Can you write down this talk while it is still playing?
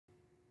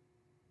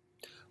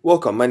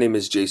Welcome, my name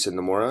is Jason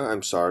Nomura.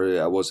 I'm sorry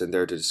I wasn't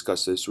there to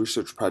discuss this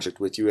research project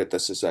with you at the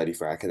Society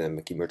for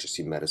Academic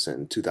Emergency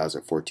Medicine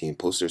 2014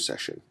 poster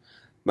session.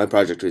 My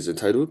project is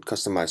entitled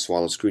Customized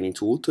Swallow Screening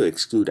Tool to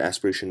Exclude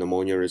Aspiration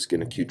Pneumonia Risk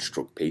in Acute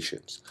Stroke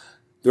Patients.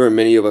 There are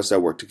many of us that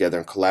work together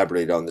and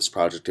collaborate on this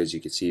project, as you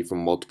can see,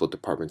 from multiple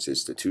departments and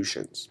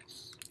institutions.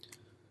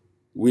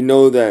 We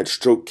know that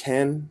stroke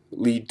can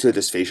lead to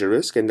dysphagia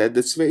risk, and that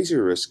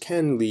dysphagia risk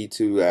can lead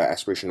to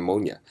aspiration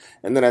pneumonia.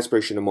 And that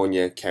aspiration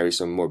pneumonia carries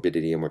some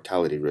morbidity and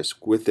mortality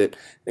risk with it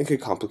and can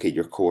complicate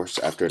your course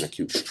after an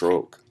acute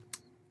stroke.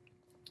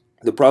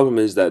 The problem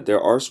is that there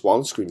are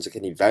swallow screens that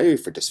can evaluate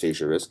for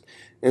dysphagia risk,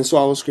 and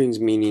swallow screens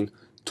meaning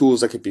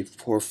tools that can be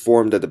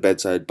performed at the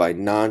bedside by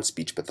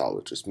non-speech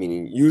pathologists,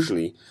 meaning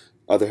usually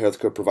other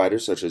healthcare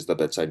providers such as the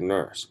bedside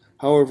nurse.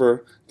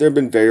 However, there have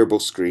been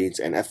variable screens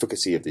and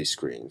efficacy of these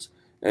screens.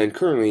 And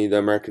currently, the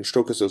American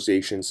Stroke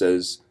Association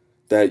says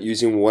that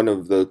using one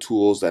of the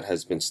tools that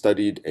has been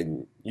studied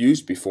and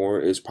used before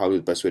is probably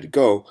the best way to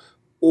go,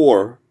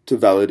 or to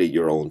validate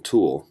your own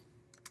tool.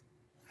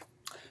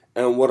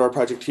 And what our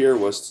project here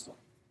was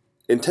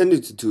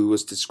intended to do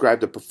was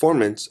describe the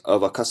performance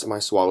of a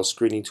customized swallow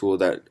screening tool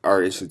that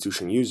our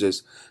institution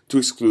uses to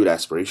exclude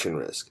aspiration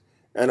risk.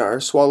 And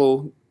our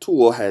swallow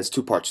tool has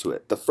two parts to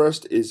it. The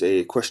first is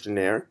a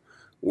questionnaire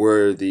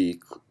where the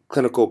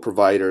clinical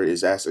provider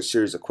is asked a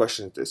series of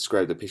questions that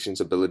describe the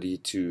patient's ability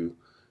to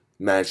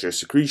manage their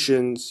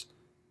secretions,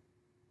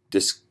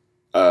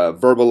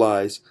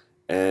 verbalize,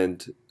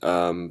 and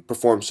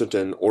perform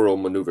certain oral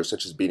maneuvers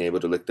such as being able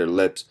to lick their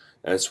lips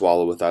and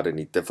swallow without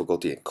any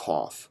difficulty and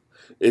cough.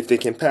 If they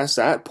can pass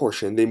that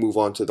portion, they move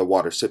on to the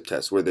water sip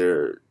test where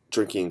they're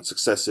drinking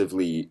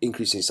successively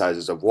increasing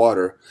sizes of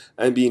water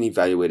and being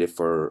evaluated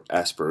for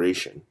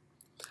aspiration.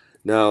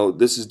 Now,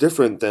 this is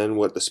different than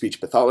what the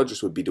speech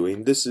pathologist would be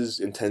doing. This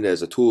is intended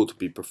as a tool to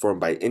be performed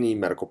by any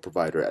medical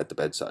provider at the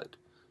bedside.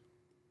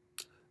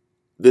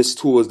 This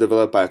tool was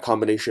developed by a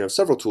combination of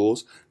several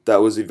tools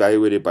that was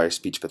evaluated by a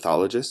speech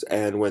pathologist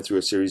and went through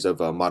a series of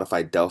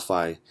modified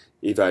Delphi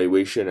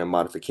evaluation and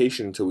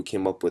modification until we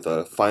came up with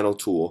a final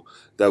tool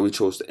that we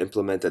chose to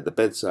implement at the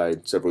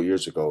bedside several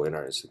years ago in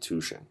our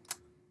institution.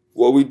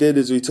 What we did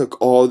is we took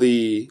all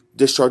the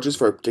discharges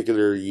for a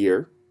particular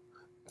year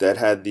that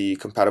had the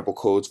compatible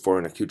codes for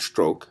an acute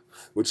stroke,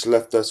 which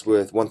left us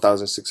with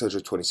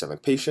 1,627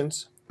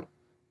 patients.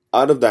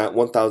 Out of that,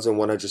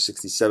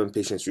 1,167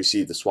 patients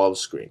received the swallow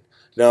screen.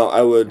 Now,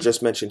 I would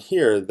just mention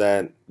here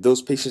that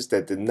those patients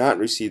that did not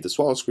receive the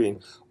swallow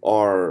screen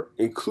are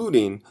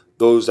including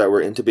those that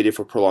were intubated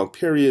for prolonged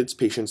periods,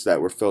 patients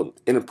that were felt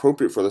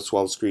inappropriate for the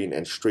swallow screen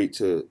and straight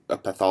to a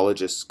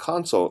pathologist's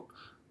consult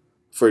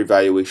for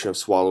evaluation of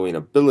swallowing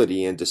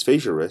ability and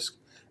dysphagia risk,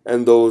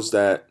 and those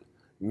that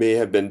may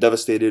have been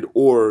devastated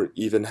or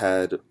even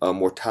had a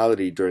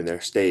mortality during their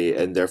stay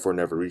and therefore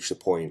never reached the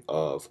point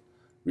of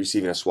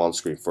receiving a swallow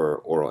screen for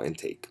oral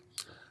intake.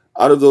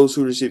 Out of those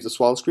who received the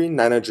swallow screen,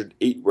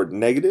 908 were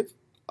negative.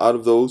 Out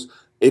of those,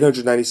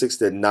 896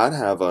 did not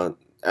have an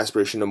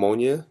aspiration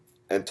pneumonia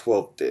and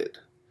 12 did.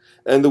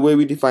 And the way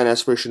we define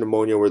aspiration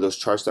pneumonia were those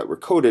charts that were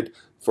coded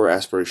for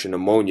aspiration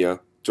pneumonia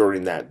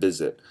during that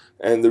visit.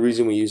 And the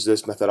reason we use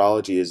this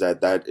methodology is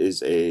that that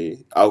is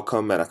a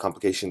outcome and a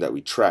complication that we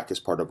track as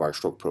part of our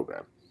stroke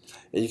program.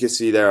 And you can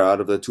see there,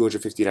 out of the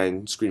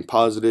 259 screen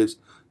positives,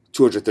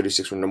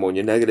 236 were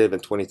pneumonia negative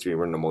and 23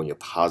 were pneumonia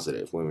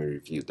positive when we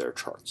reviewed their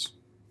charts.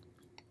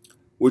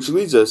 Which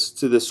leads us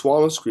to the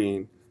swallow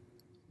screen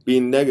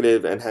being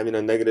negative and having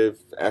a negative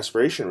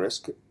aspiration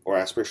risk or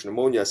aspiration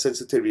pneumonia,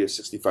 sensitivity of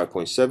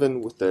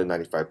 65.7 with the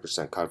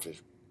 95%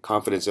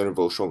 confidence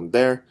interval shown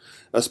there,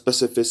 a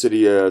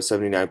specificity of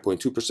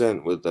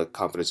 79.2% with the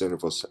confidence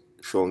interval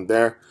shown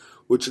there,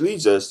 which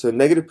leads us to a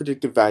negative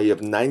predictive value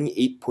of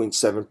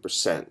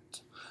 98.7%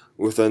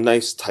 with a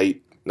nice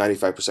tight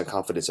 95%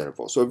 confidence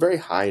interval. So a very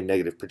high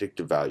negative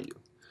predictive value.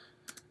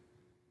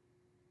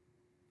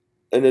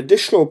 An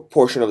additional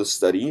portion of the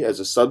study, as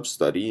a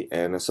sub-study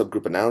and a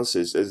subgroup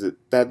analysis, is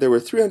that there were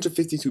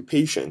 352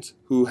 patients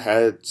who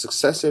had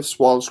successive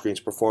swallow screens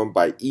performed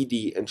by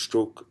ED and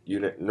stroke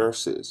unit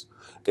nurses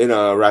in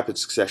a rapid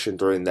succession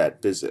during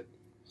that visit.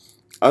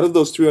 Out of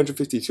those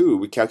 352,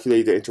 we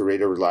calculated the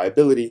inter-rater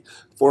reliability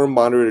for a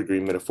moderate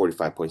agreement of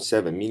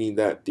 45.7, meaning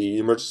that the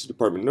emergency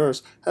department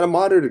nurse had a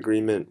moderate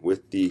agreement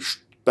with the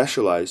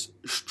specialized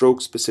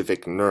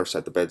stroke-specific nurse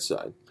at the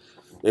bedside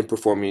in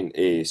performing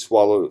a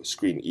swallow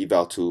screen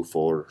eval tool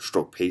for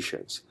stroke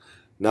patients.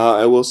 Now,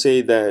 I will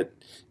say that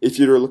if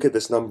you were to look at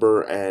this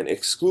number and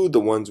exclude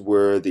the ones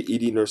where the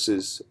ED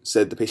nurses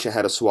said the patient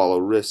had a swallow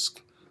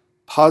risk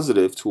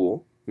positive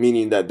tool,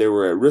 meaning that they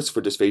were at risk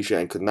for dysphagia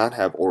and could not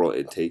have oral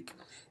intake,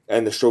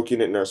 and the stroke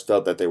unit nurse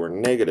felt that they were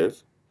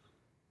negative,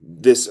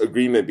 this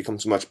agreement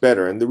becomes much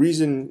better. And the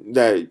reason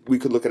that we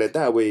could look at it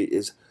that way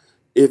is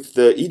if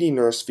the ED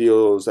nurse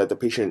feels that the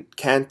patient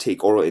can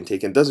take oral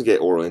intake and doesn't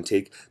get oral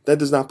intake, that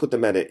does not put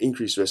them at an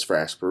increased risk for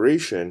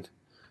aspiration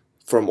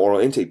from oral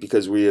intake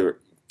because we are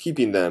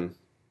keeping them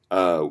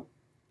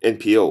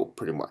NPO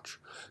pretty much.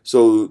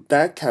 So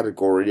that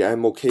category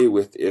I'm okay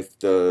with if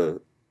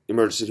the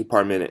emergency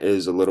department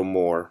is a little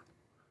more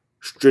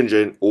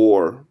stringent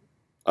or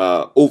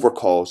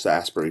overcalls the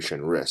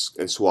aspiration risk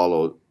and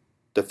swallow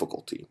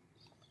difficulty.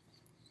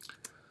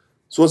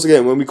 So once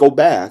again, when we go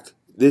back,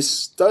 this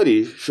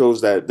study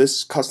shows that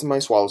this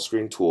customized swallow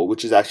screen tool,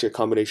 which is actually a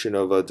combination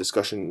of a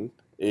discussion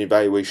and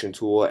evaluation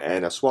tool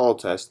and a swallow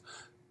test,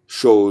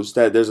 shows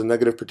that there's a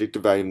negative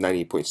predictive value of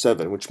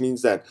 98.7, which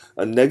means that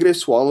a negative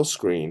swallow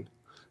screen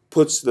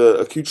puts the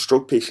acute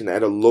stroke patient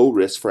at a low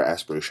risk for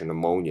aspiration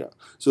pneumonia.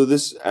 So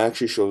this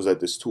actually shows that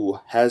this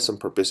tool has some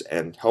purpose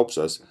and helps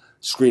us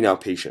screen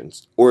out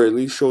patients, or at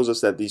least shows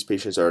us that these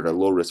patients are at a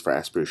low risk for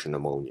aspiration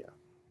pneumonia.